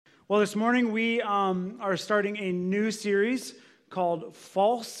Well, this morning we are starting a new series called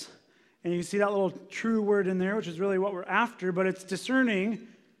False. And you see that little true word in there, which is really what we're after, but it's discerning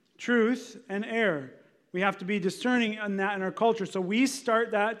truth and error. We have to be discerning in that in our culture. So we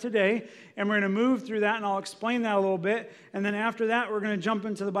start that today, and we're going to move through that, and I'll explain that a little bit. And then after that, we're going to jump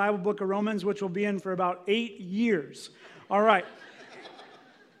into the Bible book of Romans, which will be in for about 8 years. All right.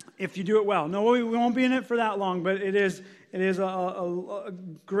 If you do it well. No, we won't be in it for that long, but it is a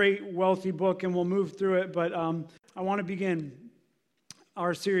great, wealthy book, and we'll move through it. But I want to begin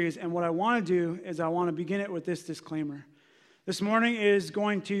our series, and what I want to do is I want to begin it with this disclaimer. This morning is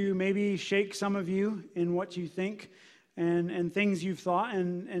going to maybe shake some of you in what you think and things you've thought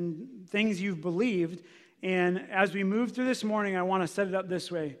and things you've believed. And as we move through this morning, I want to set it up this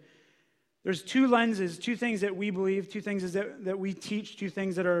way. There's two lenses, two things that we believe, two things that we teach, two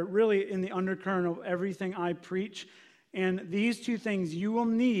things that are really in the undercurrent of everything I preach. And these two things you will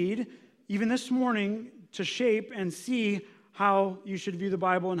need, even this morning, to shape and see how you should view the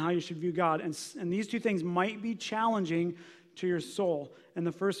Bible and how you should view God. And these two things might be challenging to your soul. And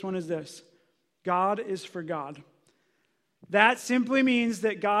the first one is this: God is for God. That simply means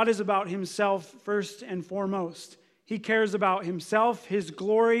that God is about himself first and foremost. He cares about himself, his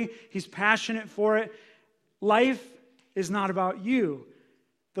glory. He's passionate for it. Life is not about you.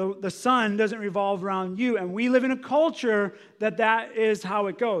 The sun doesn't revolve around you. And we live in a culture that is how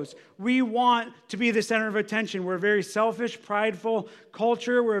it goes. We want to be the center of attention. We're a very selfish, prideful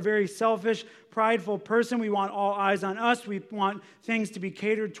culture. We're a very selfish, prideful person. We want all eyes on us. We want things to be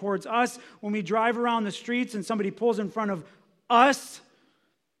catered towards us. When we drive around the streets and somebody pulls in front of us,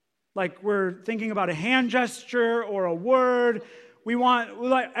 like we're thinking about a hand gesture or a word,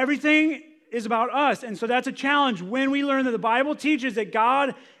 everything is about us. And so that's a challenge when we learn that the Bible teaches that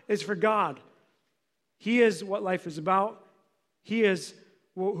God is for God. He is what life is about. He is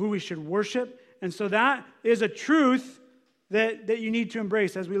who we should worship. And so that is a truth that you need to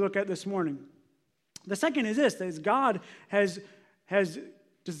embrace as we look at this morning. The second is this: that God has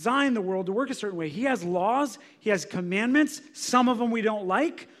designed the world to work a certain way. He has laws. He has commandments. Some of them we don't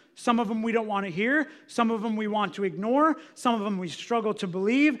like. Some of them we don't want to hear. Some of them we want to ignore. Some of them we struggle to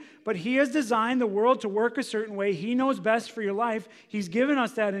believe. But he has designed the world to work a certain way. He knows best for your life. He's given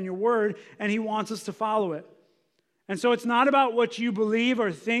us that in your word, and he wants us to follow it. And so it's not about what you believe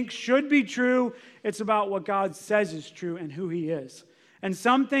or think should be true. It's about what God says is true and who he is. And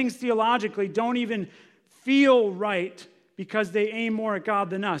some things theologically don't even feel right because they aim more at God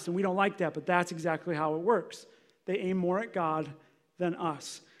than us. And we don't like that, but that's exactly how it works. They aim more at God than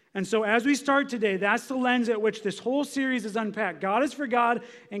us. And so as we start today, that's the lens at which this whole series is unpacked. God is for God,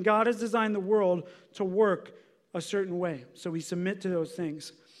 and God has designed the world to work a certain way. So we submit to those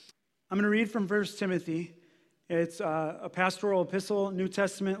things. I'm going to read from 1 Timothy. It's a pastoral epistle, New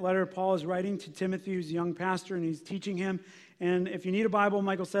Testament letter Paul is writing to Timothy, who's a young pastor, and he's teaching him. And if you need a Bible,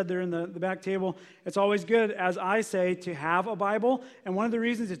 Michael said they're in the back table. It's always good, as I say, to have a Bible. And one of the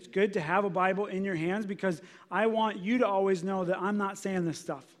reasons it's good to have a Bible in your hands, because I want you to always know that I'm not saying this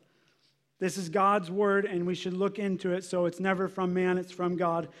stuff. This is God's word, and we should look into it. So it's never from man, it's from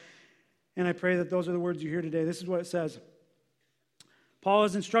God. And I pray that those are the words you hear today. This is what it says. Paul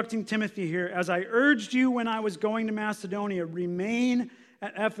is instructing Timothy here: as I urged you when I was going to Macedonia, remain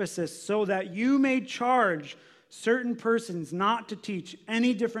at Ephesus so that you may charge certain persons not to teach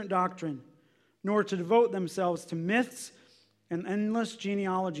any different doctrine, nor to devote themselves to myths and endless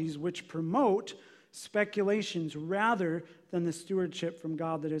genealogies which promote speculations rather than the stewardship from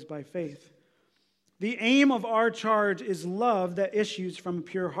God that is by faith. The aim of our charge is love that issues from a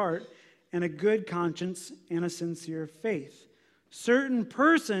pure heart and a good conscience and a sincere faith. Certain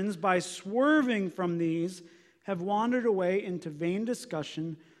persons, by swerving from these, have wandered away into vain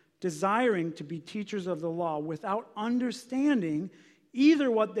discussion, desiring to be teachers of the law without understanding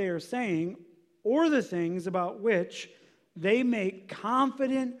either what they are saying or the things about which they make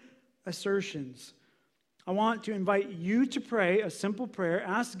confident assertions. I want to invite you to pray a simple prayer.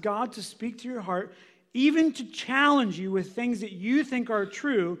 Ask God to speak to your heart, even to challenge you with things that you think are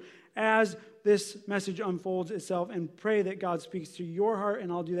true as this message unfolds itself, and pray that God speaks to your heart,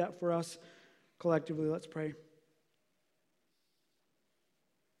 and I'll do that for us collectively. Let's pray.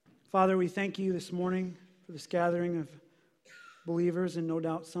 Father, we thank you this morning for this gathering of believers, and no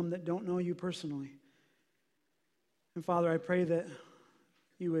doubt some that don't know you personally. And Father, I pray that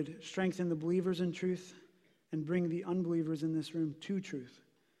you would strengthen the believers in truth and bring the unbelievers in this room to truth.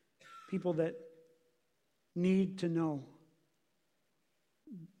 People that need to know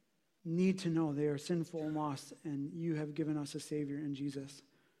they are sinful and lost, and you have given us a Savior in Jesus.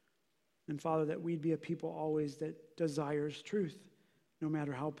 And Father, that we'd be a people always that desires truth, no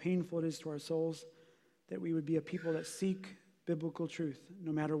matter how painful it is to our souls, that we would be a people that seek biblical truth,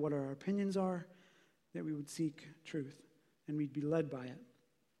 no matter what our opinions are, that we would seek truth, and we'd be led by it.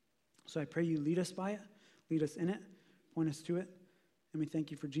 So I pray you lead us by it, lead us in it, point us to it, and we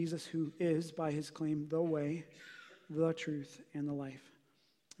thank you for Jesus, who is, by his claim, the way, the truth, and the life.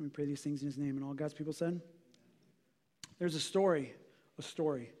 And we pray these things in his name. And all God's people said? There's a story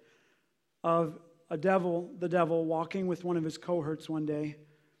of the devil walking with one of his cohorts one day.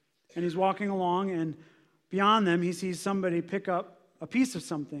 And he's walking along, and beyond them, he sees somebody pick up a piece of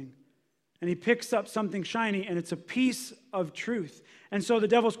something. And he picks up something shiny, and it's a piece of truth. And so the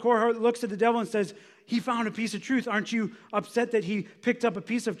devil's cohort looks at the devil and says, he found a piece of truth. Aren't you upset that he picked up a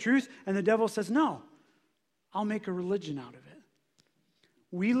piece of truth? And the devil says, no, I'll make a religion out of it.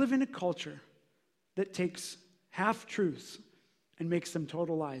 We live in a culture that takes half-truths and makes them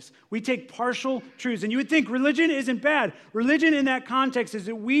total lies. We take partial truths. And you would think religion isn't bad. Religion in that context is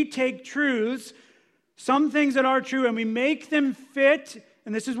that we take truths, some things that are true, and we make them fit,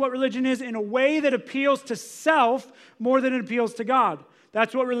 and this is what religion is, in a way that appeals to self more than it appeals to God.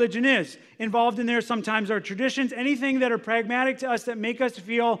 That's what religion is. Involved in there sometimes are traditions, anything that are pragmatic to us that make us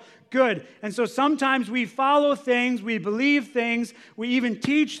feel good. And so sometimes we follow things, we believe things, we even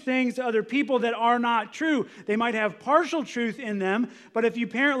teach things to other people that are not true. They might have partial truth in them, but if you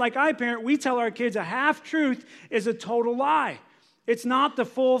parent like I parent, we tell our kids a half-truth is a total lie. It's not the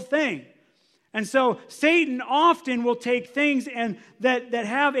full thing. And so Satan often will take things and that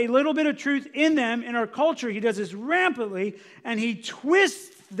have a little bit of truth in them in our culture. He does this rampantly, and he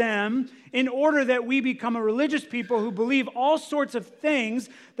twists them in order that we become a religious people who believe all sorts of things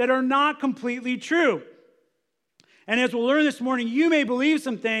that are not completely true. And as we'll learn this morning, you may believe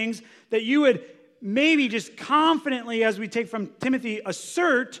some things that you would maybe just confidently, as we take from Timothy,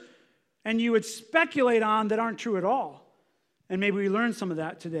 assert, and you would speculate on that aren't true at all. And maybe we learn some of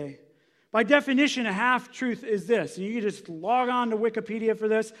that today. By definition, a half-truth is this. And you can just log on to Wikipedia for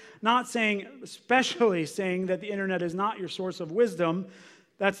this, especially saying that the internet is not your source of wisdom.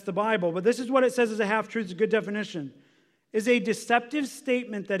 That's the Bible. But this is what it says as a half-truth. It's a good definition. Is a deceptive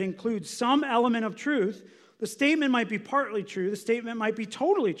statement that includes some element of truth. The statement might be partly true. The statement might be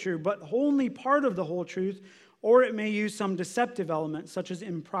totally true, but only part of the whole truth. Or it may use some deceptive element, such as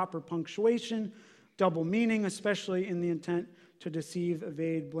improper punctuation, double meaning, especially in the intent to deceive,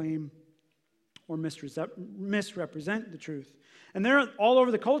 evade, blame, or misrepresent the truth. And they're all over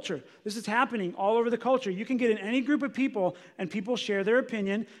the culture. This is happening all over the culture. You can get in any group of people, and people share their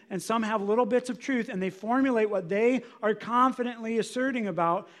opinion, and some have little bits of truth, and they formulate what they are confidently asserting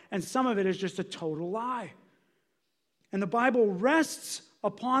about, and some of it is just a total lie. And the Bible rests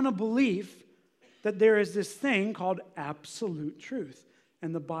upon a belief that there is this thing called absolute truth.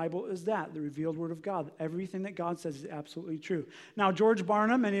 And the Bible is that, the revealed Word of God. Everything that God says is absolutely true. Now, George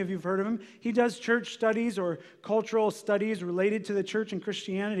Barna, many of you have heard of him, he does church studies or cultural studies related to the church and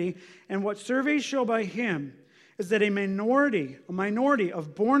Christianity. And what surveys show by him is that a minority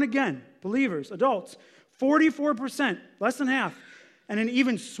of born-again believers, adults, 44%, less than half, and an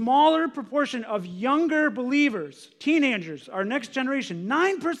even smaller proportion of younger believers, teenagers, our next generation,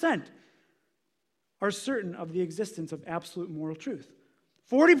 9%, are certain of the existence of absolute moral truth.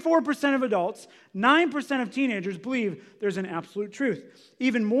 44% of adults, 9% of teenagers believe there's an absolute truth.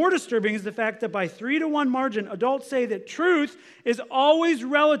 Even more disturbing is the fact that by 3-to-1 margin, adults say that truth is always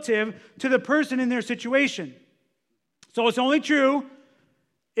relative to the person in their situation. So it's only true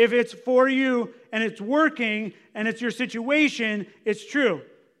if it's for you and it's working and it's your situation, it's true.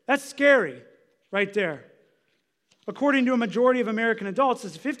 That's scary right there. According to a majority of American adults,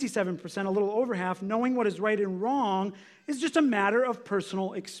 it's 57%, a little over half, knowing what is right and wrong is just a matter of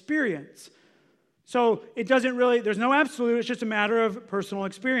personal experience. So there's no absolute, it's just a matter of personal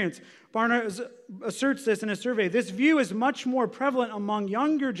experience. Barna asserts this in a survey. This view is much more prevalent among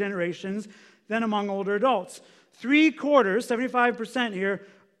younger generations than among older adults. 3/4, 75% here,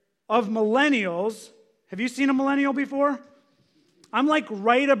 of millennials, have you seen a millennial before? I'm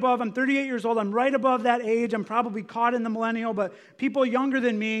I'm 38 years old, I'm right above that age. I'm probably caught in the millennial, but people younger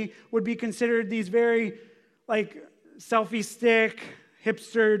than me would be considered these very, selfie stick,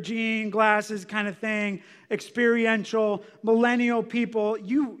 hipster, jean, glasses kind of thing, experiential, millennial people.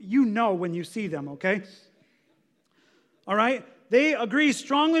 You know when you see them, okay? All right? They agree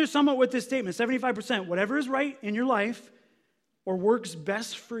strongly or somewhat with this statement, 75%. Whatever is right in your life or works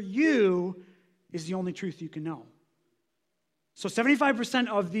best for you is the only truth you can know. So 75%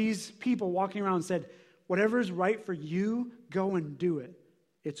 of these people walking around said, whatever is right for you, go and do it.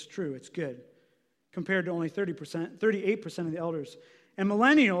 It's true, it's good. Compared to only 38% of the elders. And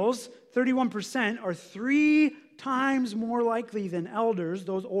millennials, 31%, are 3 times more likely than elders,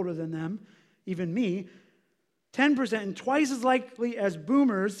 those older than them, even me, 10%, and twice as likely as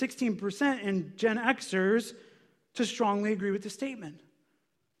boomers, 16%, and Gen Xers to strongly agree with the statement.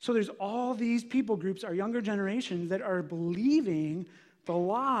 So there's all these people groups, our younger generations, that are believing the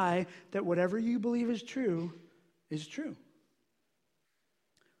lie that whatever you believe is true is true.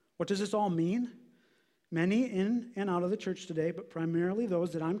 What does this all mean? Many in and out of the church today, but primarily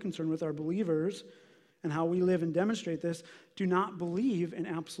those that I'm concerned with are believers, and how we live and demonstrate this, do not believe in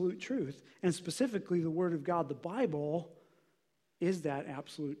absolute truth. And specifically, the Word of God, the Bible, is that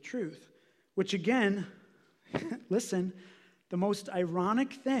absolute truth. Which again, listen, the most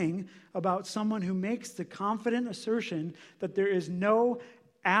ironic thing about someone who makes the confident assertion that there is no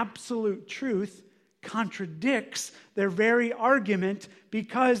absolute truth contradicts their very argument,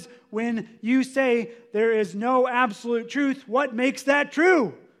 because when you say there is no absolute truth, what makes that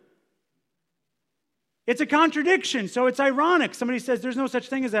true? It's a contradiction, so it's ironic. Somebody says there's no such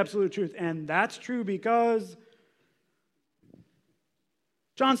thing as absolute truth, and that's true because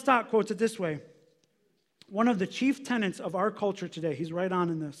John Stott quotes it this way: one of the chief tenets of our culture today, he's right on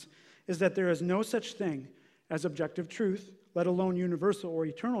in this, is that there is no such thing as objective truth, let alone universal or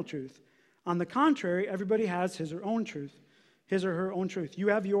eternal truth. On the contrary, everybody has his or her own truth. His or her own truth. You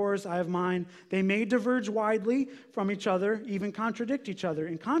have yours, I have mine. They may diverge widely from each other, even contradict each other.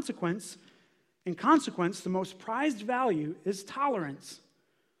 In consequence, the most prized value is tolerance.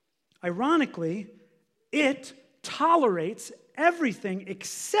 Ironically, it tolerates everything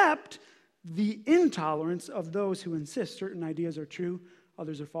except the intolerance of those who insist certain ideas are true,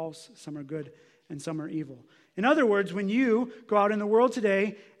 others are false, some are good, and some are evil. In other words, when you go out in the world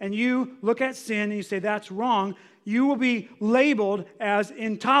today and you look at sin and you say that's wrong, you will be labeled as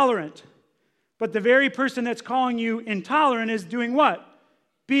intolerant. But the very person that's calling you intolerant is doing what?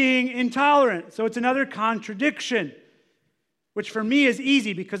 Being intolerant. So it's another contradiction, which for me is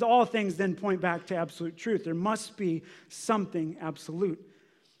easy because all things then point back to absolute truth. There must be something absolute.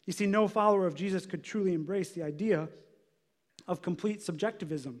 You see, no follower of Jesus could truly embrace the idea of complete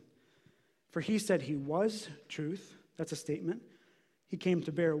subjectivism. For he said he was truth. That's a statement. He came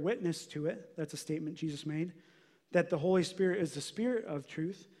to bear witness to it. That's a statement Jesus made. That the Holy Spirit is the Spirit of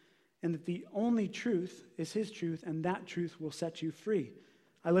truth, and that the only truth is his truth, and that truth will set you free.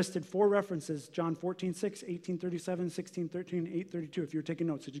 I listed 4 references: John 14:6, 18:37, 16:13, 8:32. If you were taking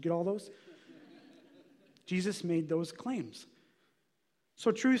notes, did you get all those? Jesus made those claims.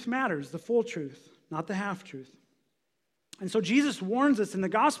 So truth matters, the full truth, not the half-truth. And so Jesus warns us in the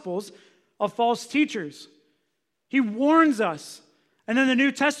Gospels of false teachers. He warns us. And then the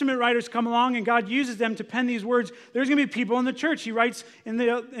New Testament writers come along and God uses them to pen these words. There's going to be people in the church. He writes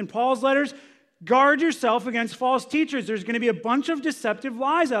in Paul's letters, guard yourself against false teachers. There's going to be a bunch of deceptive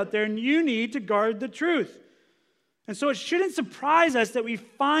lies out there, and you need to guard the truth. And so it shouldn't surprise us that we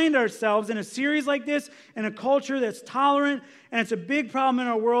find ourselves in a series like this, in a culture that's tolerant, and it's a big problem in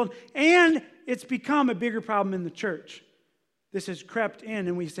our world, and it's become a bigger problem in the church. This has crept in,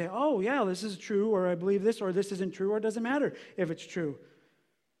 and we say, oh, yeah, this is true, or I believe this, or this isn't true, or it doesn't matter if it's true.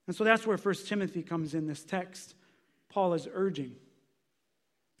 And so that's where 1 Timothy comes in this text. Paul is urging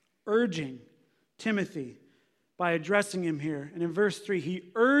Timothy by addressing him here. And in verse 3,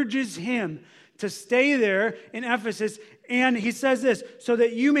 he urges him to stay there in Ephesus, and he says this, so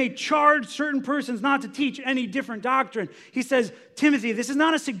that you may charge certain persons not to teach any different doctrine. He says, Timothy, this is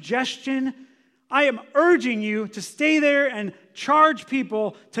not a suggestion. I am urging you to stay there and charge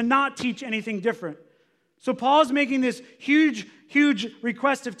people to not teach anything different. So Paul's making this huge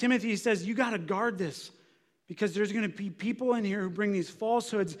request of Timothy. He says, you got to guard this because there's going to be people in here who bring these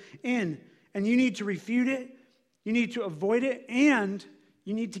falsehoods in, and you need to refute it, you need to avoid it, and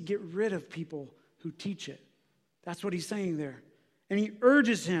you need to get rid of people who teach it. That's what he's saying there. And he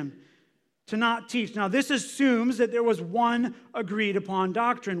urges him to not teach. Now, this assumes that there was one agreed upon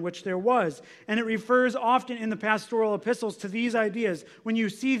doctrine, which there was. And it refers often in the pastoral epistles to these ideas. When you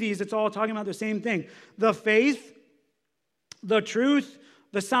see these, it's all talking about the same thing. The faith, the truth,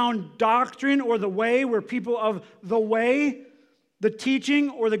 the sound doctrine, or the way, where people of the way, the teaching,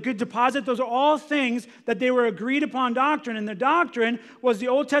 or the good deposit, those are all things that they were agreed upon doctrine. And the doctrine was the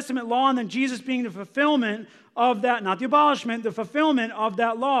Old Testament law, and then Jesus being the fulfillment of that, not the abolishment, the fulfillment of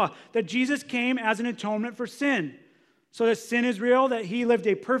that law, that Jesus came as an atonement for sin. So that sin is real, that he lived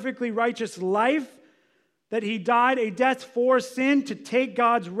a perfectly righteous life, that he died a death for sin to take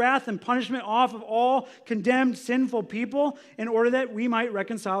God's wrath and punishment off of all condemned sinful people in order that we might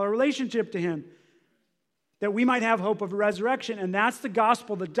reconcile our relationship to him, that we might have hope of a resurrection. And that's the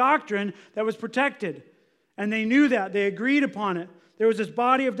gospel, the doctrine that was protected. And they knew that. They agreed upon it. There was this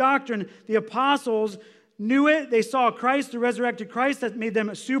body of doctrine. The apostles knew it. They saw Christ, the resurrected Christ, that made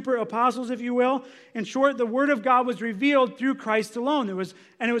them super apostles, if you will. In short, the Word of God was revealed through Christ alone. It was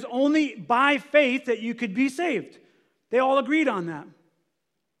only by faith that you could be saved. They all agreed on that.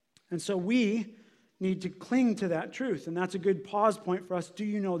 And so we need to cling to that truth. And that's a good pause point for us. Do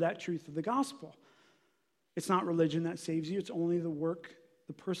you know that truth of the gospel? It's not religion that saves you. It's only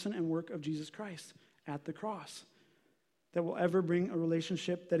the person and work of Jesus Christ at the cross that will ever bring a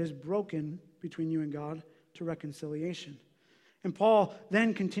relationship that is broken between you and God to reconciliation. And Paul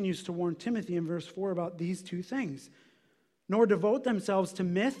then continues to warn Timothy in verse 4 about these two things. Nor devote themselves to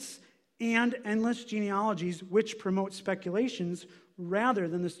myths and endless genealogies which promote speculations rather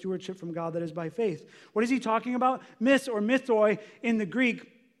than the stewardship from God that is by faith. What is he talking about? Myths or mythoi in the Greek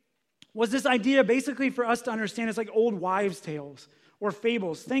was this idea basically for us to understand. It's like old wives' tales or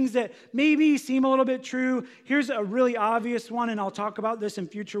fables, things that maybe seem a little bit true. Here's a really obvious one, and I'll talk about this in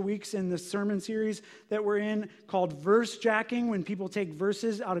future weeks in the sermon series that we're in called verse jacking, when people take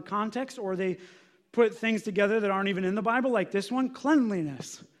verses out of context or they put things together that aren't even in the Bible, like this one.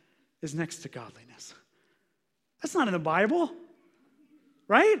 Cleanliness is next to godliness. That's not in the Bible,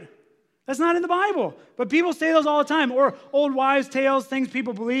 right? That's not in the Bible. But people say those all the time. Or old wives' tales, things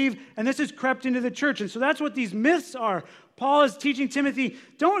people believe, and this has crept into the church. And so that's what these myths are. Paul is teaching Timothy,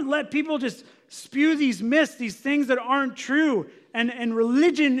 don't let people just spew these myths, these things that aren't true, and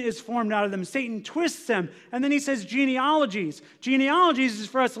religion is formed out of them. Satan twists them. And then he says genealogies. Genealogies is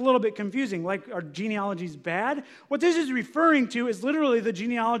for us a little bit confusing. Like, are genealogies bad? What this is referring to is literally the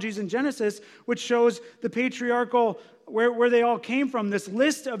genealogies in Genesis, which shows the patriarchal, where they all came from, this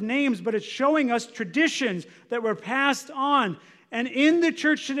list of names, but it's showing us traditions that were passed on. And in the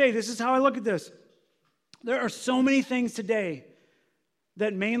church today, this is how I look at this. There are so many things today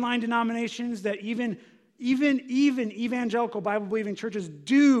that mainline denominations, that even evangelical Bible-believing churches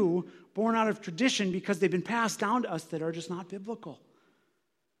do, born out of tradition because they've been passed down to us, that are just not biblical.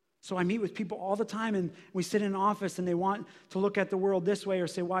 So I meet with people all the time, and we sit in an office, and they want to look at the world this way or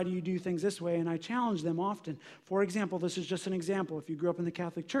say, why do you do things this way? And I challenge them often. For example, this is just an example. If you grew up in the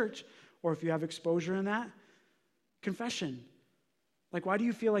Catholic Church, or if you have exposure in that, confession. Like, why do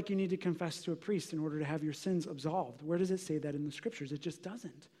you feel like you need to confess to a priest in order to have your sins absolved? Where does it say that in the Scriptures? It just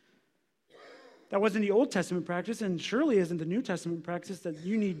doesn't. That wasn't the Old Testament practice, and surely isn't the New Testament practice, that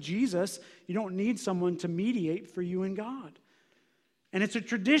you need Jesus. You don't need someone to mediate for you and God. And it's a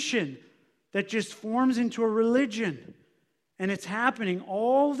tradition that just forms into a religion. And it's happening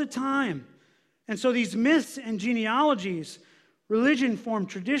all the time. And so these myths and genealogies, religion formed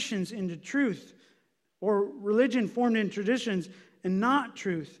traditions into truth, or religion formed in traditions and not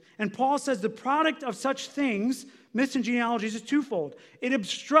truth. And Paul says the product of such things, myths and genealogies, is twofold. It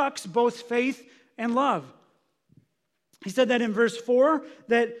obstructs both faith and love. He said that in verse 4,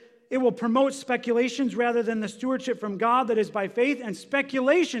 that it will promote speculations rather than the stewardship from God that is by faith. And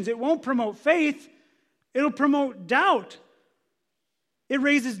speculations, it won't promote faith, it'll promote doubt. It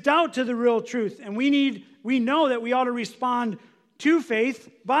raises doubt to the real truth. And we know that we ought to respond to faith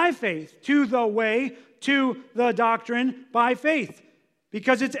by faith, to the way, to the doctrine by faith,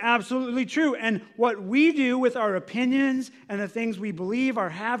 because it's absolutely true. And what we do with our opinions and the things we believe, our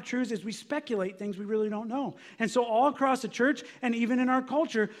half-truths, is we speculate things we really don't know. And so all across the church and even in our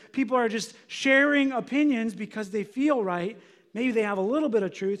culture, people are just sharing opinions because they feel right. Maybe they have a little bit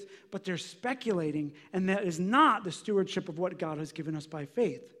of truth, but they're speculating, and that is not the stewardship of what God has given us by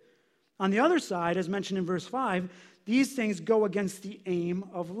faith. On the other side, as mentioned in verse 5, these things go against the aim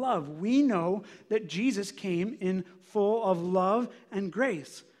of love. We know that Jesus came in full of love and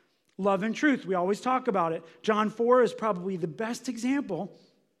grace. Love and truth, we always talk about it. John 4 is probably the best example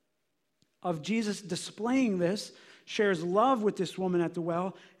of Jesus displaying this, shares love with this woman at the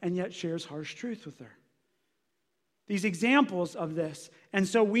well, and yet shares harsh truth with her. These examples of this. And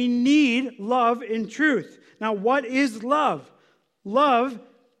so we need love in truth. Now, what is love? Love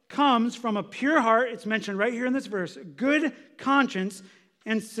comes from a pure heart, it's mentioned right here in this verse, good conscience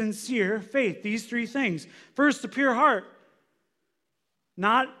and sincere faith. These three things. First, the pure heart.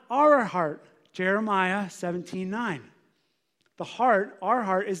 Not our heart. Jeremiah 17:9. The heart, our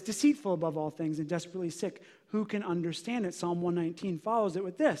heart, is deceitful above all things and desperately sick. Who can understand it? Psalm 119 follows it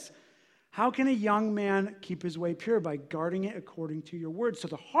with this. How can a young man keep his way pure? By guarding it according to your word. So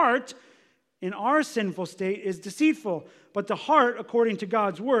the heart, in our sinful state, is deceitful, but the heart, according to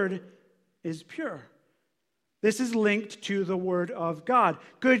God's word, is pure. This is linked to the word of God.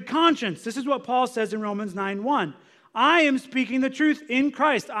 Good conscience. This is what Paul says in Romans 9:1. I am speaking the truth in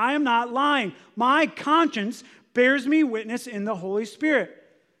Christ. I am not lying. My conscience bears me witness in the Holy Spirit.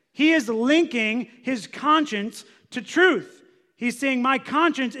 He is linking his conscience to truth. He's saying my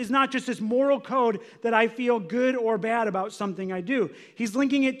conscience is not just this moral code that I feel good or bad about something I do. He's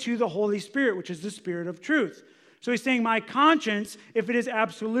linking it to the Holy Spirit, which is the Spirit of truth. So he's saying my conscience, if it is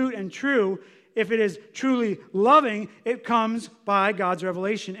absolute and true, if it is truly loving, it comes by God's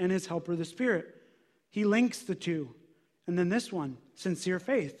revelation and his helper, the Spirit. He links the two. And then this one, sincere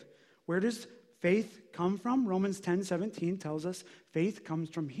faith. Where does faith come from? Romans 10:17 tells us faith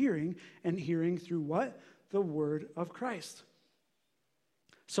comes from hearing, and hearing through what? The word of Christ.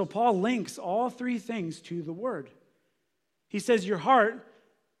 So Paul links all three things to the word. He says your heart,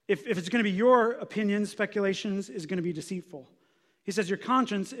 if it's going to be your opinions, speculations, is going to be deceitful. He says your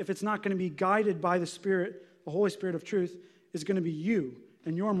conscience, if it's not going to be guided by the Spirit, the Holy Spirit of truth, is going to be you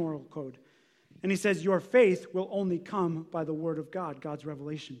and your moral code. And he says your faith will only come by the word of God, God's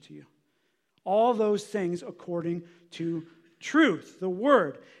revelation to you. All those things according to truth, the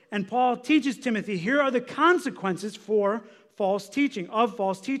word. And Paul teaches Timothy, here are the consequences for false teaching.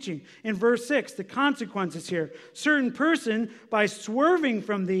 In verse 6, the consequences here. Certain person, by swerving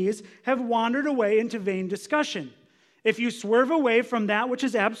from these, have wandered away into vain discussion. If you swerve away from that which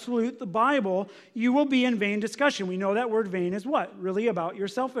is absolute, the Bible, you will be in vain discussion. We know that word vain is what? Really about your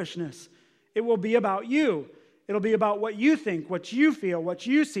selfishness. It will be about you. It'll be about what you think, what you feel, what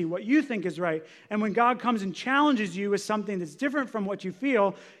you see, what you think is right. And when God comes and challenges you with something that's different from what you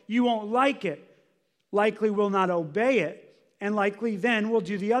feel, you won't like it. Likely will not obey it. And likely then will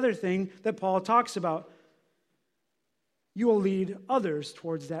do the other thing that Paul talks about. You will lead others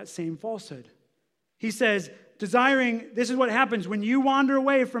towards that same falsehood. He says, this is what happens when you wander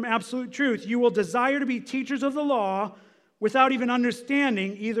away from absolute truth. You will desire to be teachers of the law without even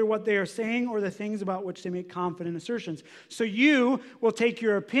understanding either what they are saying or the things about which they make confident assertions. So you will take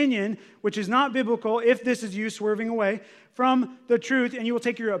your opinion, which is not biblical, if this is you swerving away from the truth, and you will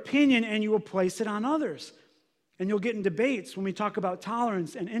take your opinion and you will place it on others. And you'll get in debates when we talk about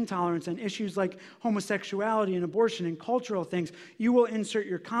tolerance and intolerance and issues like homosexuality and abortion and cultural things. You will insert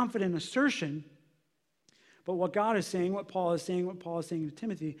your confident assertion. But what God is saying, what Paul is saying to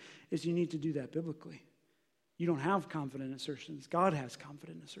Timothy is you need to do that biblically. You don't have confident assertions. God has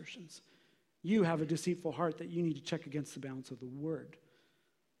confident assertions. You have a deceitful heart that you need to check against the balance of the word.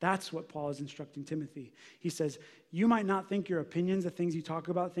 That's what Paul is instructing Timothy. He says, you might not think your opinions, the things you talk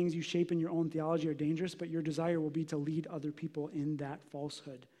about, things you shape in your own theology are dangerous, but your desire will be to lead other people in that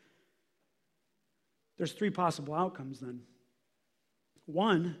falsehood. There's three possible outcomes then.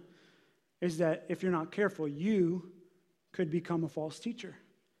 One is that if you're not careful, you could become a false teacher.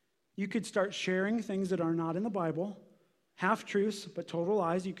 You could start sharing things that are not in the Bible, half-truths, but total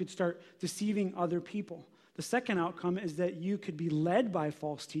lies. You could start deceiving other people. The second outcome is that you could be led by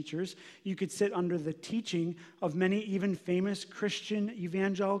false teachers. You could sit under the teaching of many even famous Christian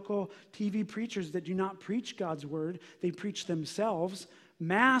evangelical TV preachers that do not preach God's word. They preach themselves,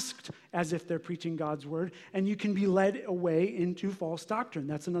 masked as if they're preaching God's word, and you can be led away into false doctrine.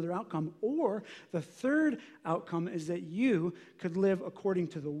 That's another outcome. Or the third outcome is that you could live according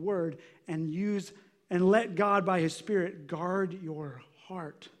to the word and let God by his Spirit guard your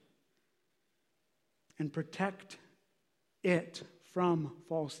heart and protect it from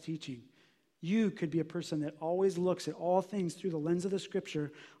false teaching. You could be a person that always looks at all things through the lens of the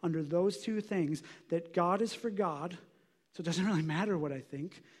Scripture under those two things, that God is for God, so it doesn't really matter what I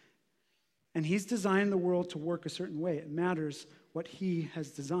think, and he's designed the world to work a certain way. It matters what he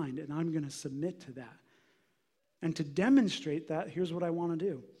has designed, and I'm going to submit to that. And to demonstrate that, here's what I want to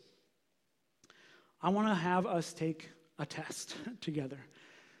do. I want to have us take a test together.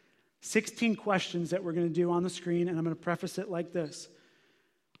 16 questions that we're going to do on the screen, and I'm going to preface it like this.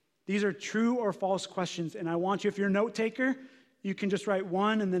 These are true or false questions, and I want you, if you're a note taker, you can just write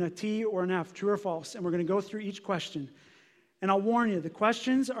one and then a T or an F, true or false, and we're going to go through each question. And I'll warn you, the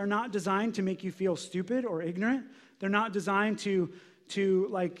questions are not designed to make you feel stupid or ignorant. They're not designed to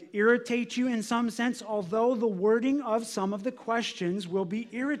irritate you in some sense, although the wording of some of the questions will be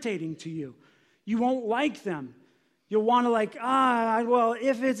irritating to you. You won't like them. You'll want to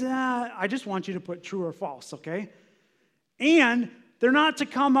if it's, I just want you to put true or false, okay? And they're not to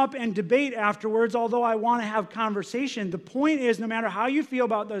come up and debate afterwards, although I want to have conversation. The point is, no matter how you feel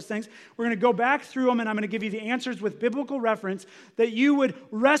about those things, we're going to go back through them, and I'm going to give you the answers with biblical reference, that you would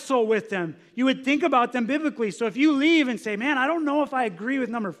wrestle with them. You would think about them biblically. So if you leave and say, man, I don't know if I agree with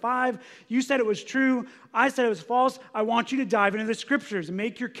number 5. You said it was true. I said it was false. I want you to dive into the Scriptures and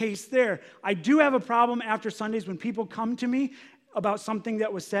make your case there. I do have a problem after Sundays when people come to me about something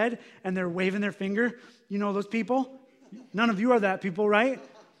that was said, and they're waving their finger. You know those people? None of you are that people, right?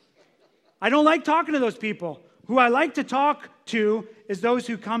 I don't like talking to those people. Who I like to talk to is those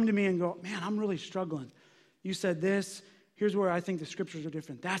who come to me and go, man, I'm really struggling. You said this. here's where I think the scriptures are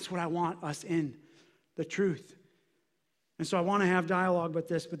different. That's what I want us in, the truth. And so I want to have dialogue about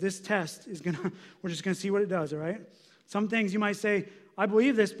this, but this test is we're just going to see what it does, all right? Some things you might say, I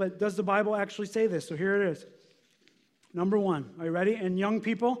believe this, but does the Bible actually say this? So here it is. Number one, are you ready? And young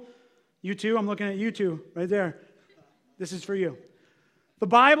people, you too, I'm looking at you too, right there. This is for you. The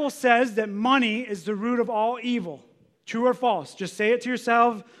Bible says that money is the root of all evil. True or false? Just say it to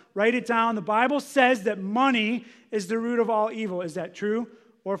yourself, write it down. The Bible says that money is the root of all evil. Is that true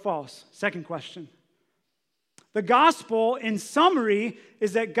or false? Second question. The gospel, in summary,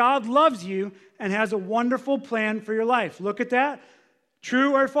 is that God loves you and has a wonderful plan for your life. Look at that.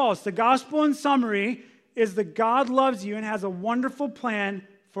 True or false? The gospel, in summary, is that God loves you and has a wonderful plan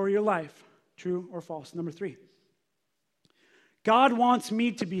for your life. True or false? Number three. God wants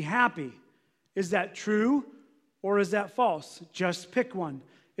me to be happy. Is that true or is that false? Just pick one.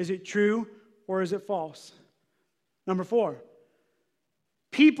 Is it true or is it false? Number four.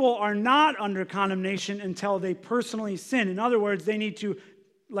 People are not under condemnation until they personally sin. In other words, they need to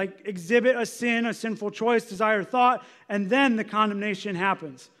exhibit a sin, a sinful choice, desire, thought, and then the condemnation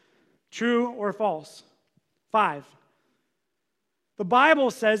happens. True or false? 5. The Bible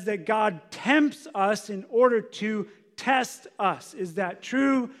says that God tempts us in order to test us. Is that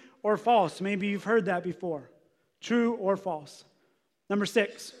true or false? Maybe you've heard that before. True or false? Number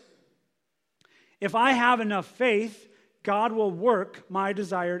 6. If I have enough faith, God will work my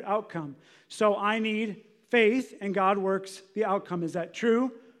desired outcome. So I need faith, and God works the outcome. Is that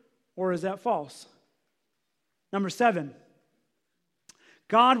true or is that false? Number 7.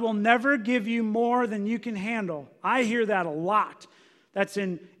 God will never give you more than you can handle. I hear that a lot. That's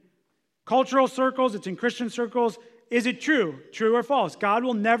in cultural circles, it's in Christian circles. Is it true? True or false? God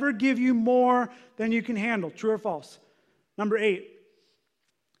will never give you more than you can handle. True or false? Number 8.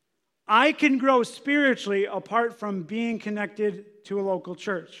 I can grow spiritually apart from being connected to a local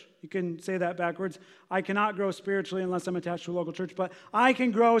church. You can say that backwards. I cannot grow spiritually unless I'm attached to a local church, but I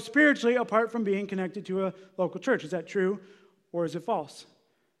can grow spiritually apart from being connected to a local church. Is that true or is it false?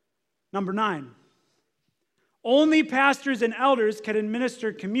 Number 9. Only pastors and elders can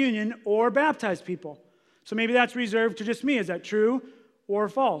administer communion or baptize people. So maybe that's reserved to just me. Is that true or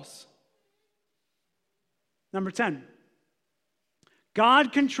false? Number 10.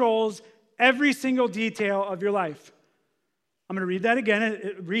 God controls every single detail of your life. I'm going to read that again.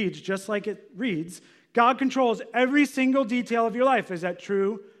 It reads just like it reads. God controls every single detail of your life. Is that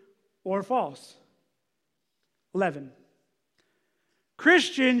true or false? 11.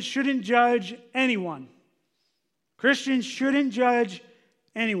 Christians shouldn't judge anyone. Christians shouldn't judge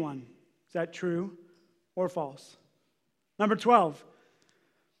anyone. Is that true or false? Number 12.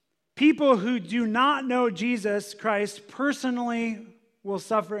 People who do not know Jesus Christ personally will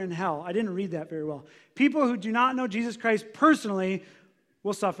suffer in hell. I didn't read that very well. People who do not know Jesus Christ personally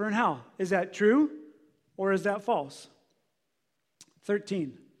will suffer in hell. Is that true or is that false?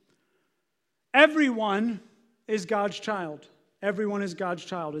 13. Everyone is God's child. Everyone is God's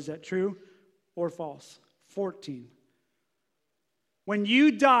child. Is that true or false? 14. When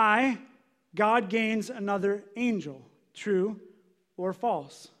you die, God gains another angel. True or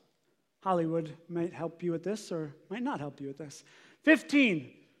false? Hollywood might help you with this or might not help you with this.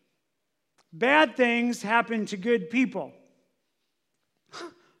 15. Bad things happen to good people.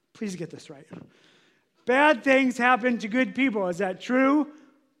 Please get this right. Bad things happen to good people. Is that true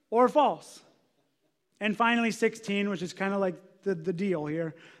or false? And finally, 16, which is kind of like the deal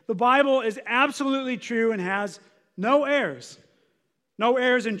here. The Bible is absolutely true and has no errors. No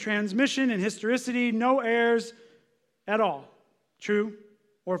errors in transmission and historicity. No errors at all. True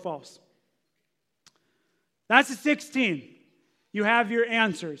or false? That's the 16. You have your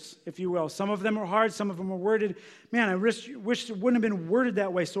answers, if you will. Some of them are hard, some of them are worded. Man, I wish it wouldn't have been worded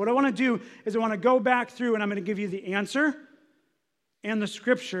that way. So what I want to do is I want to go back through and I'm going to give you the answer and the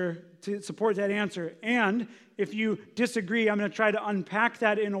scripture to support that answer. And if you disagree, I'm going to try to unpack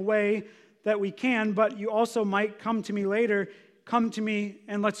that in a way that we can, but you also might come to me later, come to me,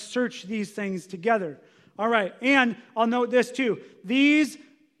 and let's search these things together. All right, and I'll note this too. These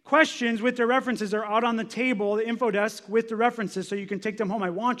questions with their references are out on the table, the info desk, with the references, so you can take them home. I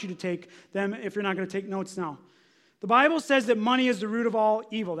want you to take them if you're not going to take notes now. The Bible says that money is the root of all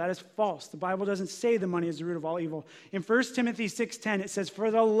evil. That is false. The Bible doesn't say that money is the root of all evil. In 1 Timothy 6:10, it says, "For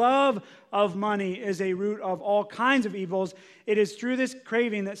the love of money is a root of all kinds of evils. It is through this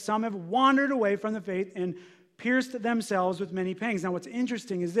craving that some have wandered away from the faith and pierced themselves with many pangs." Now, what's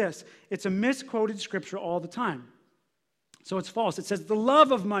interesting is this. It's a misquoted scripture all the time. So it's false. It says the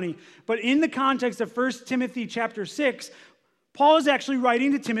love of money. But in the context of 1 Timothy chapter 6, Paul is actually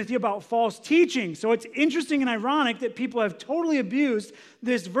writing to Timothy about false teaching. So it's interesting and ironic that people have totally abused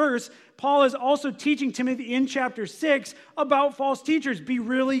this verse. Paul is also teaching Timothy in chapter 6 about false teachers. Be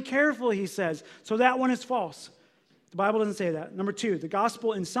really careful, he says. So that one is false. The Bible doesn't say that. Number 2, the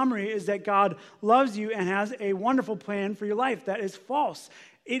gospel in summary is that God loves you and has a wonderful plan for your life. That is false.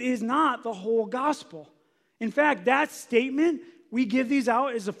 It is not the whole gospel. In fact, that statement, we give these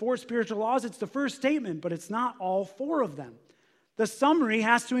out as the 4 spiritual laws. It's the first statement, but it's not all 4 of them. The summary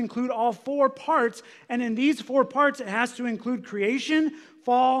has to include all 4 parts, and in these 4 parts, it has to include creation,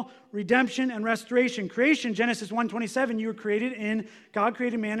 fall, redemption, and restoration. Creation, Genesis 1:27, you were created in, God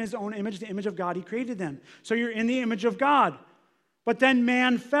created man in his own image, the image of God, he created them. So you're in the image of God. But then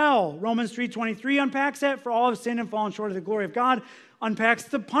man fell. Romans 3:23 unpacks that. For all have sinned and fallen short of the glory of God, unpacks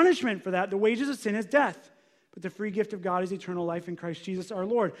the punishment for that. The wages of sin is death. But the free gift of God is eternal life in Christ Jesus our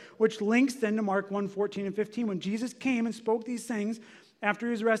Lord, which links then to Mark 1:14 and 15. When Jesus came and spoke these things, after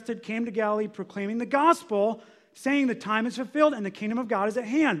he was arrested, came to Galilee proclaiming the gospel, saying the time is fulfilled and the kingdom of God is at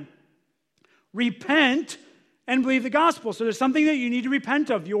hand. Repent and believe the gospel. So there's something that you need to repent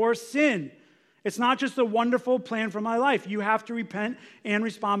of, your sin. It's not just a wonderful plan for my life. You have to repent and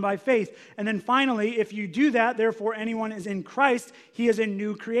respond by faith. And then finally, if you do that, therefore anyone is in Christ, he is a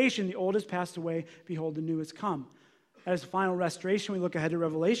new creation. The old has passed away. Behold, the new has come. As final restoration, we look ahead to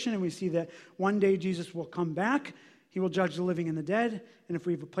Revelation and we see that one day Jesus will come back. He will judge the living and the dead. And if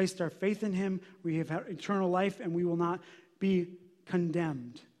we've placed our faith in him, we have eternal life and we will not be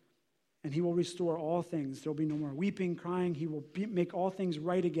condemned. And he will restore all things. There will be no more weeping, crying. He will make all things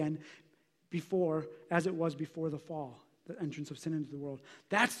right again, as it was before the fall, the entrance of sin into the world.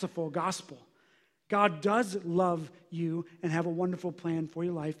 That's the full gospel. God does love you and have a wonderful plan for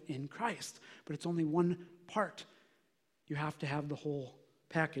your life in Christ, but it's only one part. You have to have the whole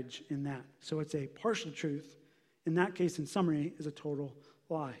package in that. So it's a partial truth. In that case, in summary, is a total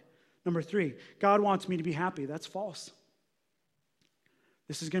lie. Number 3, God wants me to be happy. That's false.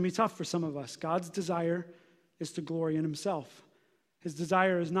 This is going to be tough for some of us. God's desire is to glory in himself. His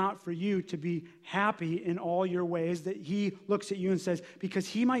desire is not for you to be happy in all your ways, that he looks at you and says, because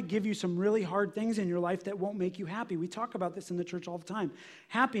he might give you some really hard things in your life that won't make you happy. We talk about this in the church all the time.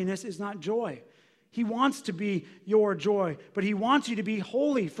 Happiness is not joy. He wants to be your joy, but he wants you to be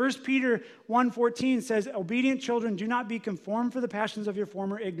holy. 1 Peter 1:14 says, obedient children, do not be conformed for the passions of your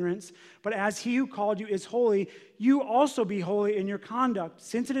former ignorance, but as he who called you is holy, you also be holy in your conduct.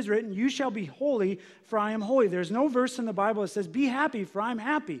 Since it is written, you shall be holy, for I am holy. There's no verse in the Bible that says, be happy, for I'm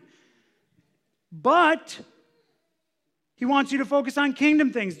happy. But he wants you to focus on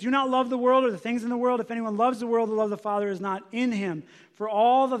kingdom things. Do not love the world or the things in the world. If anyone loves the world, the love of the Father is not in him. For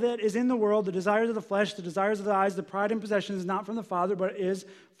all of it is in the world, the desires of the flesh, the desires of the eyes, the pride and possessions is not from the Father, but is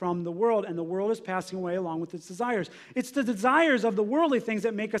from the world. And the world is passing away along with its desires. It's the desires of the worldly things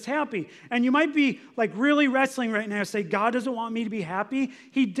that make us happy. And you might be like really wrestling right now, say, God doesn't want me to be happy.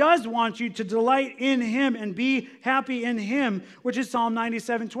 He does want you to delight in him and be happy in him, which is Psalm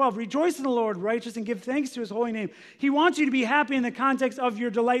 97:12. Rejoice in the Lord, righteous, and give thanks to his holy name. He wants you to be happy in the context of your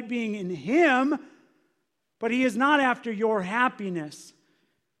delight being in him, but he is not after your happiness.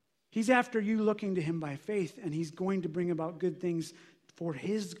 He's after you looking to him by faith, and he's going to bring about good things for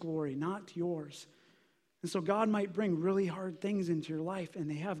his glory, not yours. And so God might bring really hard things into your life, and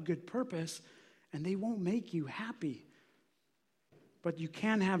they have good purpose, and they won't make you happy. But you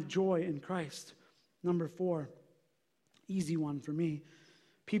can have joy in Christ. Number 4, easy one for me.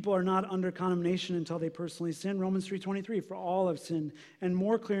 People are not under condemnation until they personally sin. Romans 3:23, for all have sinned. And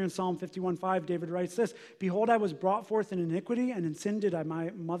more clear in Psalm 51:5, David writes this, behold, I was brought forth in iniquity, and in sin did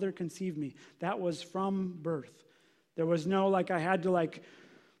my mother conceive me. That was from birth. There was no, I had to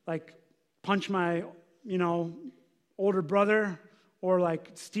punch my, older brother, or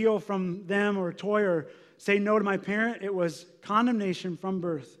steal from them or a toy or say no to my parent. It was condemnation from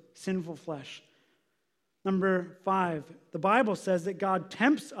birth, sinful flesh. Number 5, the Bible says that God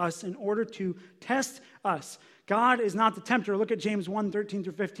tempts us in order to test us. God is not the tempter. Look at James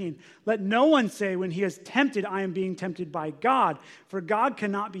 1:13-15. Let no one say when he is tempted, I am being tempted by God. For God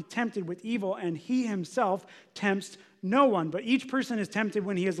cannot be tempted with evil, and he himself tempts no one. But each person is tempted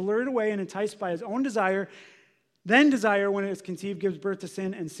when he is lured away and enticed by his own desire. Then desire, when it is conceived, gives birth to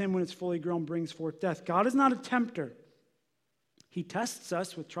sin, and sin, when it's fully grown, brings forth death. God is not a tempter. He tests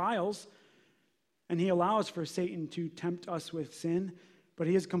us with trials, and he allows for Satan to tempt us with sin, but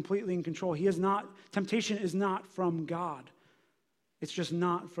he is completely in control. Temptation is not from God. It's just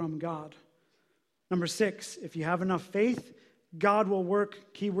not from God. Number 6, if you have enough faith, God will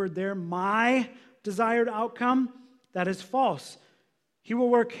work, keyword there, my desired outcome. That is false. He will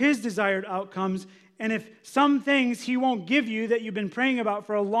work his desired outcomes. And if some things he won't give you that you've been praying about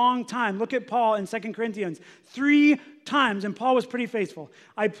for a long time, look at Paul in 2 Corinthians. 3 times, and Paul was pretty faithful.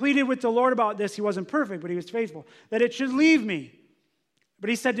 I pleaded with the Lord about this. He wasn't perfect, but he was faithful, that it should leave me.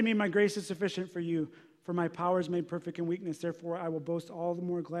 But he said to me, my grace is sufficient for you, for my power is made perfect in weakness. Therefore, I will boast all the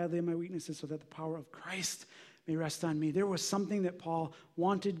more gladly in my weaknesses so that the power of Christ may rest on me. There was something that Paul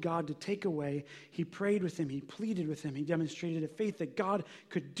wanted God to take away. He prayed with him. He pleaded with him. He demonstrated a faith that God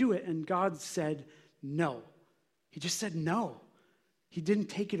could do it, and God said no. He just said no. He didn't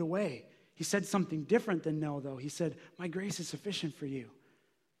take it away. He said something different than no, though. He said, my grace is sufficient for you.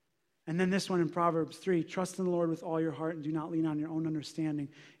 And then this one in Proverbs 3, trust in the Lord with all your heart and do not lean on your own understanding.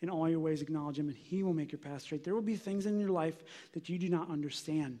 In all your ways acknowledge him, and he will make your path straight. There will be things in your life that you do not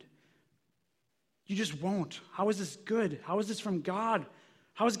understand. You just won't. How is this good? How is this from God?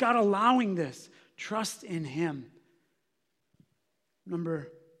 How is God allowing this? Trust in him.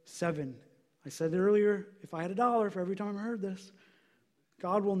 Number 7, I said earlier, if I had $1 for every time I heard this,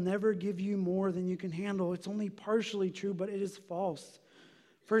 God will never give you more than you can handle. It's only partially true, but it is false.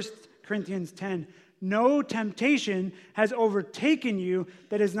 1 Corinthians 10, no temptation has overtaken you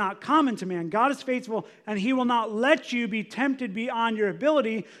that is not common to man. God is faithful, and he will not let you be tempted beyond your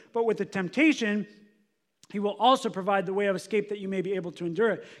ability, but with the temptation, he will also provide the way of escape that you may be able to endure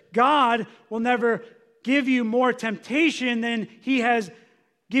it. God will never give you more temptation than he has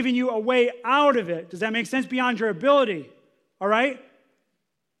given you a way out of it. Does that make sense? Beyond your ability, all right?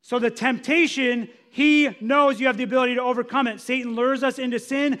 So the temptation, he knows you have the ability to overcome it. Satan lures us into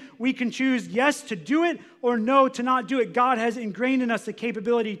sin. We can choose yes to do it or no to not do it. God has ingrained in us the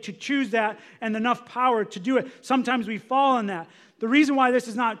capability to choose that and enough power to do it. Sometimes we fall in that. The reason why this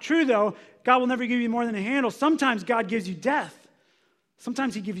is not true, though, God will never give you more than a handle. Sometimes God gives you death.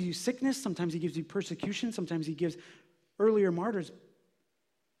 Sometimes he gives you sickness. Sometimes he gives you persecution. Sometimes he gives earlier martyrs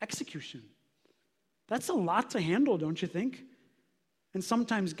execution. That's a lot to handle, don't you think? And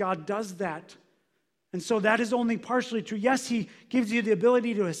sometimes God does that. And so that is only partially true. Yes, he gives you the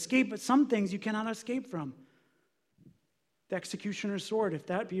ability to escape, but some things you cannot escape from. The executioner's sword, if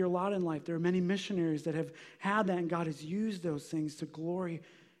that be your lot in life. There are many missionaries that have had that, and God has used those things to glory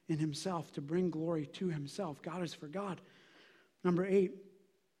in himself, to bring glory to himself. God is for God. Number 8,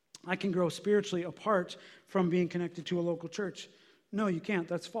 I can grow spiritually apart from being connected to a local church. No, you can't.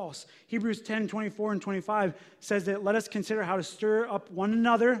 That's false. Hebrews 10, 24 and 25 says that let us consider how to stir up one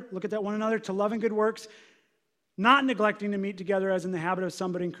another, look at that one another, to love and good works, not neglecting to meet together as in the habit of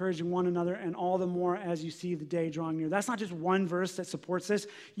some, but encouraging one another, and all the more as you see the day drawing near. That's not just one verse that supports this.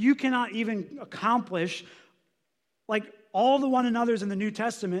 You cannot even accomplish like all the one another's in the New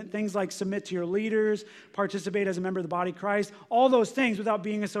Testament, things like submit to your leaders, participate as a member of the body of Christ, all those things without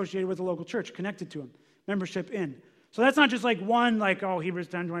being associated with a local church, connected to them, membership in. So that's not just like one, like, oh, Hebrews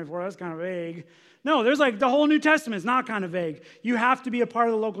 10, 24, that's kind of vague. No, there's like the whole New Testament is not kind of vague. You have to be a part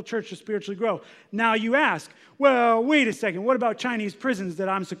of the local church to spiritually grow. Now you ask, well, wait a second, what about Chinese prisons that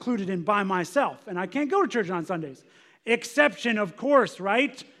I'm secluded in by myself and I can't go to church on Sundays? Exception, of course,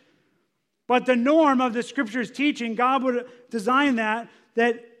 right? But the norm of the scripture's teaching, God would design that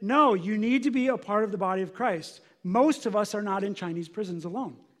no, you need to be a part of the body of Christ. Most of us are not in Chinese prisons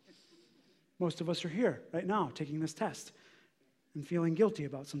alone. Most of us are here right now taking this test and feeling guilty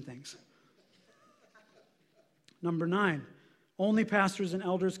about some things. Number 9, only pastors and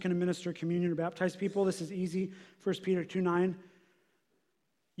elders can administer communion or baptize people. This is easy. 1 Peter 2:9.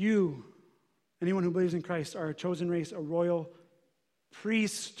 You, anyone who believes in Christ, are a chosen race, a royal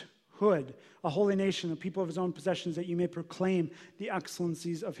priesthood, a holy nation, a people of his own possessions, that you may proclaim the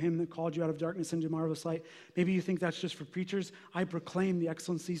excellencies of him that called you out of darkness into marvelous light. Maybe you think that's just for preachers. I proclaim the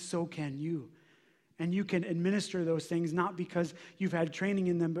excellencies, so can you. And you can administer those things not because you've had training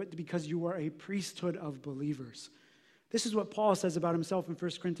in them, but because you are a priesthood of believers. This is what Paul says about himself in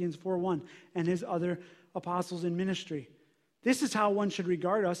 1 Corinthians 4:1 and his other apostles in ministry. This is how one should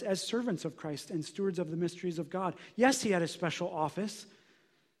regard us, as servants of Christ and stewards of the mysteries of God. Yes, he had a special office,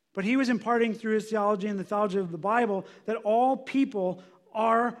 but he was imparting through his theology and the theology of the Bible that all people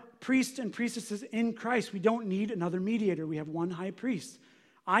are priests and priestesses in Christ. We don't need another mediator. We have one high priest.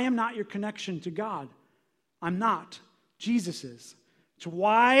 I am not your connection to God. I'm not. Jesus is. It's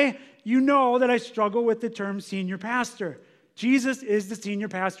why you know that I struggle with the term senior pastor. Jesus is the senior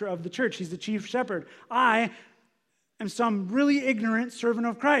pastor of the church. He's the chief shepherd. I am some really ignorant servant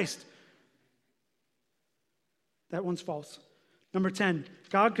of Christ. That one's false. Number 10,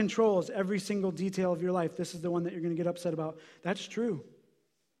 God controls every single detail of your life. This is the one that you're going to get upset about. That's true.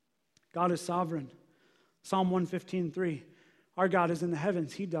 God is sovereign. Psalm 115:3. Our God is in the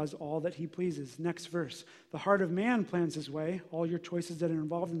heavens. He does all that he pleases. Next verse. The heart of man plans his way, all your choices that are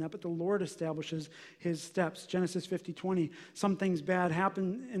involved in that, but the Lord establishes his steps. Genesis 50:20. Some things bad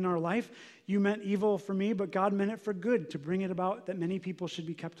happen in our life. You meant evil for me, but God meant it for good, to bring it about that many people should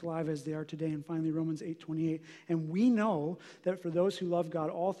be kept alive as they are today. And finally, Romans 8:28. And we know that for those who love God,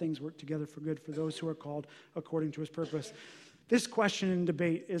 all things work together for good for those who are called according to his purpose. This question and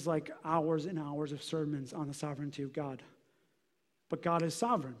debate is like hours and hours of sermons on the sovereignty of God. But God is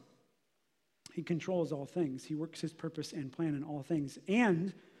sovereign. He controls all things. He works his purpose and plan in all things.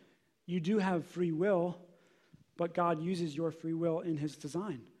 And you do have free will, but God uses your free will in his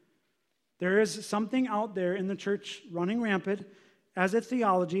design. There is something out there in the church running rampant as a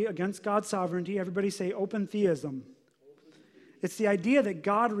theology against God's sovereignty. Everybody say open theism. It's the idea that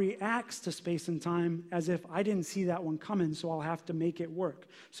God reacts to space and time as if I didn't see that one coming, so I'll have to make it work.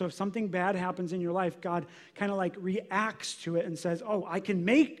 So if something bad happens in your life, God kind of like reacts to it and says, oh, I can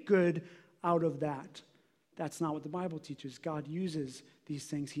make good out of that. That's not what the Bible teaches. God uses these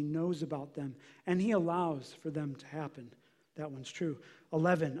things. He knows about them, and he allows for them to happen. That one's true.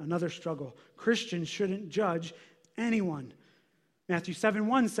 11, another struggle. Christians shouldn't judge anyone. Matthew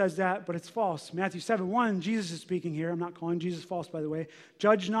 7:1 says that, but it's false. Matthew 7:1, Jesus is speaking here. I'm not calling Jesus false, by the way.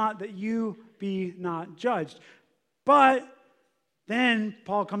 Judge not that you be not judged. But then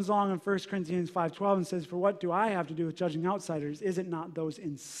Paul comes along in 1 Corinthians 5:12 and says, for what do I have to do with judging outsiders? Is it not those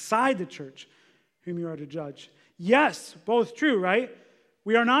inside the church whom you are to judge? Yes, both true, right?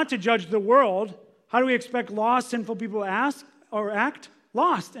 We are not to judge the world. How do we expect lost, sinful people to act?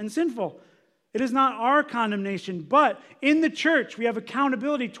 Lost and sinful. It is not our condemnation, but in the church, we have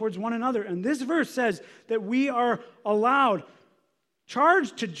accountability towards one another. And this verse says that we are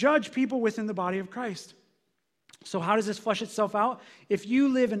charged to judge people within the body of Christ. So how does this flesh itself out? If you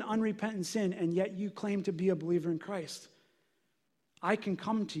live in unrepentant sin and yet you claim to be a believer in Christ, I can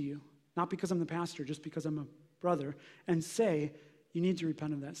come to you, not because I'm the pastor, just because I'm a brother, and say, you need to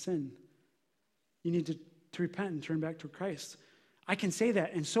repent of that sin. You need to repent and turn back to Christ. I can say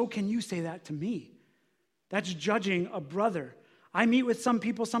that, and so can you say that to me. That's judging a brother. I meet with some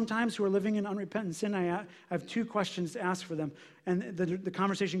people sometimes who are living in unrepentant sin. I have two questions to ask for them, and the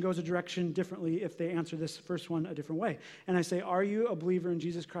conversation goes a direction differently if they answer this first one a different way. And I say, are you a believer in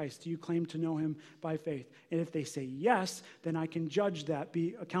Jesus Christ? Do you claim to know him by faith? And if they say yes, then I can judge that,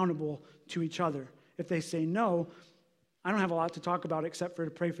 be accountable to each other. If they say no, I don't have a lot to talk about except for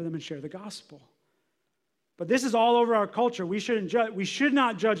to pray for them and share the gospel. But this is all over our culture. We should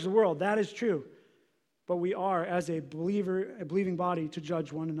not judge the world. That is true. But we are, as a believing body, to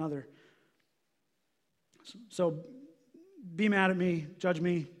judge one another. So be mad at me, judge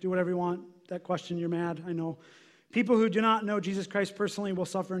me, do whatever you want. That question, you're mad, I know. People who do not know Jesus Christ personally will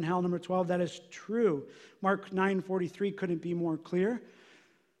suffer in hell. Number 12, that is true. Mark 9:43 couldn't be more clear.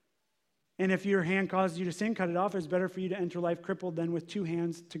 And if your hand causes you to sin, cut it off. It's better for you to enter life crippled than with two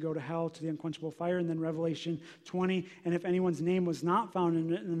hands to go to hell, to the unquenchable fire. And then Revelation 20, and if anyone's name was not found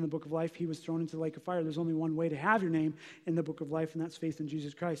in the book of life, he was thrown into the lake of fire. There's only one way to have your name in the book of life, and that's faith in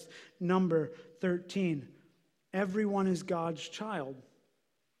Jesus Christ. Number 13, everyone is God's child.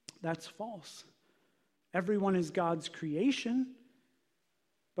 That's false. Everyone is God's creation.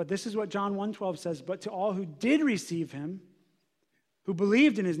 But this is what John 1:12 says, but to all who did receive him, who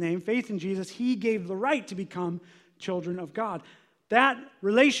believed in his name, faith in Jesus, he gave the right to become children of God. That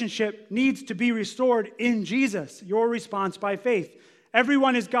relationship needs to be restored in Jesus, your response by faith.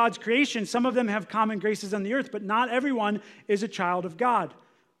 Everyone is God's creation. Some of them have common graces on the earth, but not everyone is a child of God.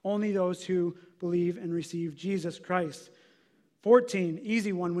 Only those who believe and receive Jesus Christ. 14,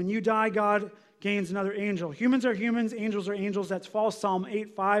 easy one. When you die, God gains another angel. Humans are humans, angels are angels. That's false. Psalm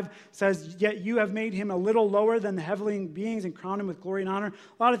 8:5 says, yet you have made him a little lower than the heavenly beings and crowned him with glory and honor.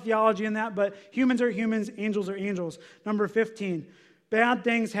 A lot of theology in that, but humans are humans, angels are angels. Number 15, bad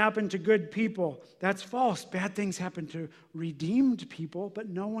things happen to good people. That's false. Bad things happen to redeemed people, but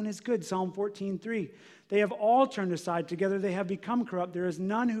no one is good. Psalm 14:3. They have all turned aside. Together they have become corrupt. There is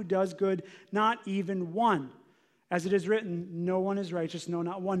none who does good, not even one. As it is written, no one is righteous, no,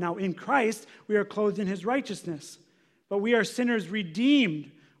 not one. Now, in Christ, we are clothed in his righteousness. But we are sinners redeemed.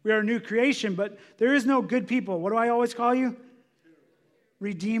 We are a new creation, but there is no good people. What do I always call you?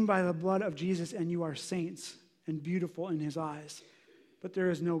 Redeemed by the blood of Jesus, and you are saints and beautiful in his eyes. But there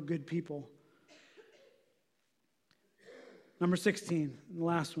is no good people. Number 16, and the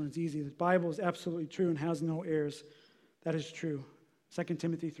last one is easy. The Bible is absolutely true and has no errors. That is true. 2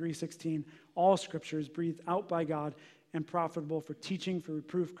 Timothy 3:16, all scripture is breathed out by God and profitable for teaching, for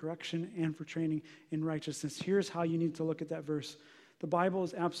reproof, correction, and for training in righteousness. Here's how you need to look at that verse. The Bible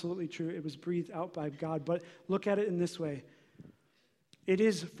is absolutely true. It was breathed out by God, but look at it in this way. It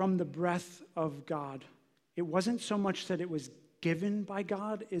is from the breath of God. It wasn't so much that it was given by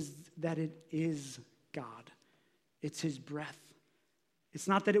God, is that it is God. It's his breath. It's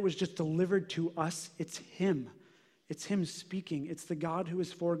not that it was just delivered to us, it's him. It's him speaking. It's the God who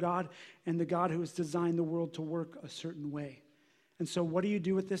is for God and the God who has designed the world to work a certain way. And so what do you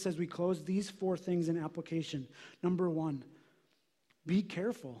do with this as we close? These 4 things in application. Number 1, be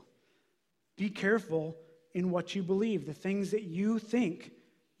careful. Be careful in what you believe. The things that you think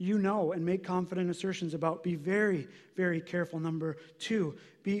you know and make confident assertions about. Be very, very careful. Number 2,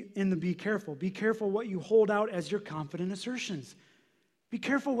 be careful. Be careful what you hold out as your confident assertions. Be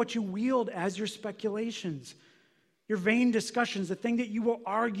careful what you wield as your speculations. Your vain discussions, the thing that you will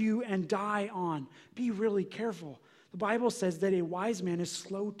argue and die on. Be really careful. The Bible says that a wise man is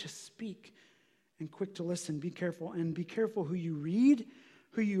slow to speak and quick to listen. Be careful. And be careful who you read,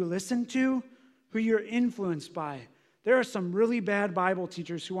 who you listen to, who you're influenced by. There are some really bad Bible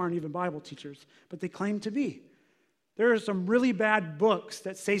teachers who aren't even Bible teachers, but they claim to be. There are some really bad books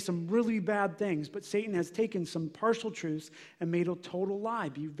that say some really bad things, but Satan has taken some partial truths and made a total lie.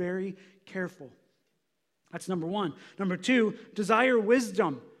 Be very careful. That's number 1. Number 2, desire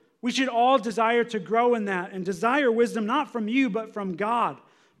wisdom. We should all desire to grow in that and desire wisdom not from you, but from God,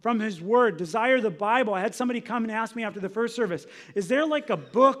 from his word. Desire the Bible. I had somebody come and ask me after the first service, is there like a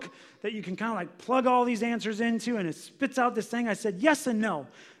book that you can kind of like plug all these answers into and it spits out this thing? I said, yes and no.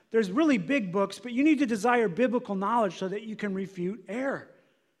 There's really big books, but you need to desire biblical knowledge so that you can refute error.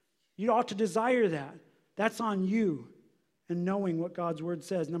 You ought to desire that. That's on you and knowing what God's word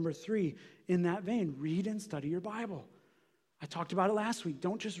says. Number 3, in that vein, read and study your Bible. I talked about it last week.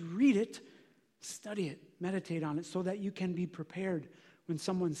 Don't just read it, study it, meditate on it so that you can be prepared when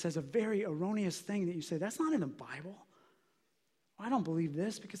someone says a very erroneous thing that you say, that's not in the Bible. I don't believe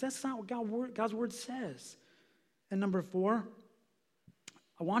this because that's not what God's word says. And number 4,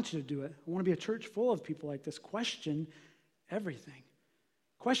 I want you to do it. I want to be a church full of people like this. Question everything.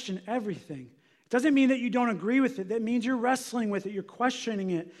 Question everything. It doesn't mean that you don't agree with it. That means you're wrestling with it. You're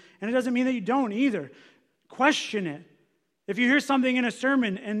questioning it. And it doesn't mean that you don't either. Question it. If you hear something in a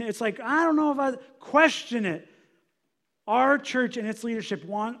sermon and it's like, I don't know if I question it. Our church and its leadership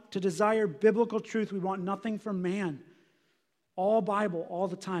want to desire biblical truth. We want nothing from man. All Bible, all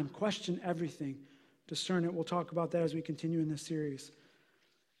the time. Question everything. Discern it. We'll talk about that as we continue in this series.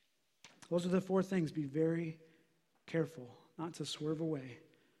 Those are the 4 things. Be very careful not to swerve away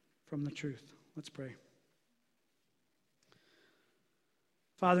from the truth. Let's pray.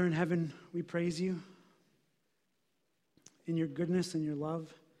 Father in heaven, we praise you in your goodness and your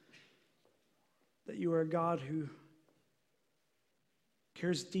love, that you are a God who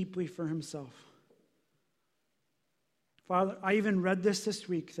cares deeply for himself. Father, I even read this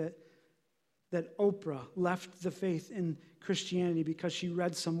week that Oprah left the faith in Christianity because she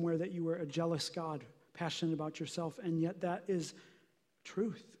read somewhere that you were a jealous God, passionate about yourself, and yet that is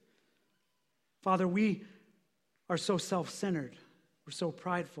truth. Father, we are so self-centered. We're so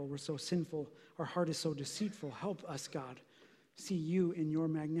prideful. We're so sinful. Our heart is so deceitful. Help us, God, see you in your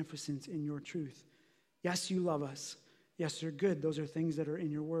magnificence, in your truth. Yes, you love us. Yes, you're good. Those are things that are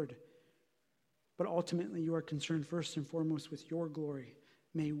in your word. But ultimately, you are concerned first and foremost with your glory.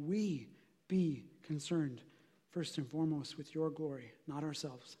 May we be concerned first and foremost with your glory, not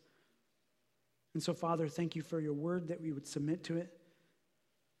ourselves. And so, Father, thank you for your word, that we would submit to it.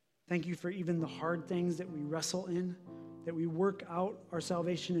 Thank you for even the hard things that we wrestle in, that we work out our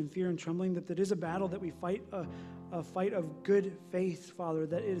salvation in fear and trembling, that is a battle that we fight, a fight of good faith, Father,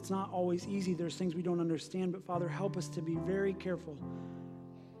 that it's not always easy. There's things we don't understand, but Father, help us to be very careful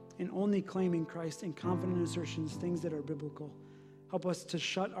in only claiming Christ in confident assertions, things that are biblical. Help us to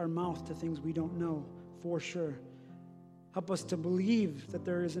shut our mouth to things we don't know for sure. Help us to believe that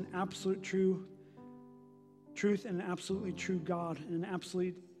there is an absolute truth and an absolutely true God and an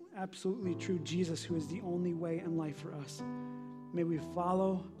absolutely true Jesus who is the only way and life for us. May we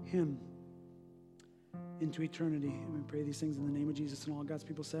follow him into eternity. And we pray these things in the name of Jesus, and all God's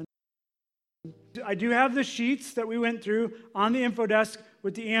people said. I do have the sheets that we went through on the info desk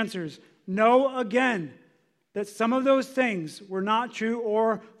with the answers. Know again that some of those things were not true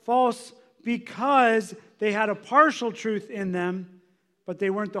or false because they had a partial truth in them, but they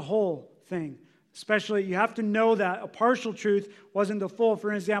weren't the whole thing. Especially, you have to know that a partial truth wasn't the full.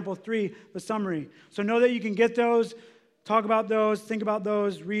 For example, 3, the summary. So know that you can get those, talk about those, think about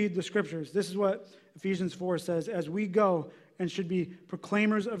those, read the scriptures. This is what Ephesians 4 says, as we go and should be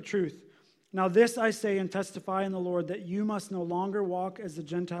proclaimers of truth. Now this I say and testify in the Lord, that you must no longer walk as the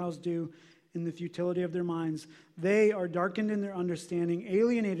Gentiles do in the futility of their minds. They are darkened in their understanding,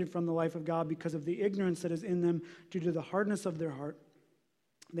 alienated from the life of God because of the ignorance that is in them due to the hardness of their heart.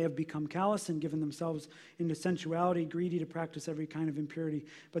 They have become callous and given themselves into sensuality, greedy to practice every kind of impurity.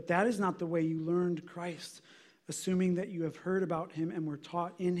 But that is not the way you learned Christ, assuming that you have heard about him and were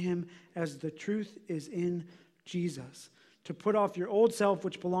taught in him, as the truth is in Jesus. To put off your old self,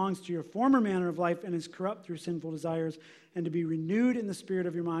 which belongs to your former manner of life and is corrupt through sinful desires, and to be renewed in the spirit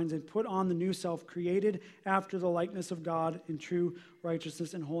of your minds, and put on the new self, created after the likeness of God in true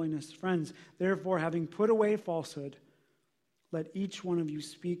righteousness and holiness. Friends, therefore, having put away falsehood, let each one of you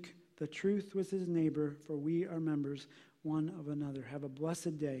speak the truth with his neighbor, for we are members one of another. Have a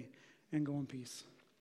blessed day and go in peace.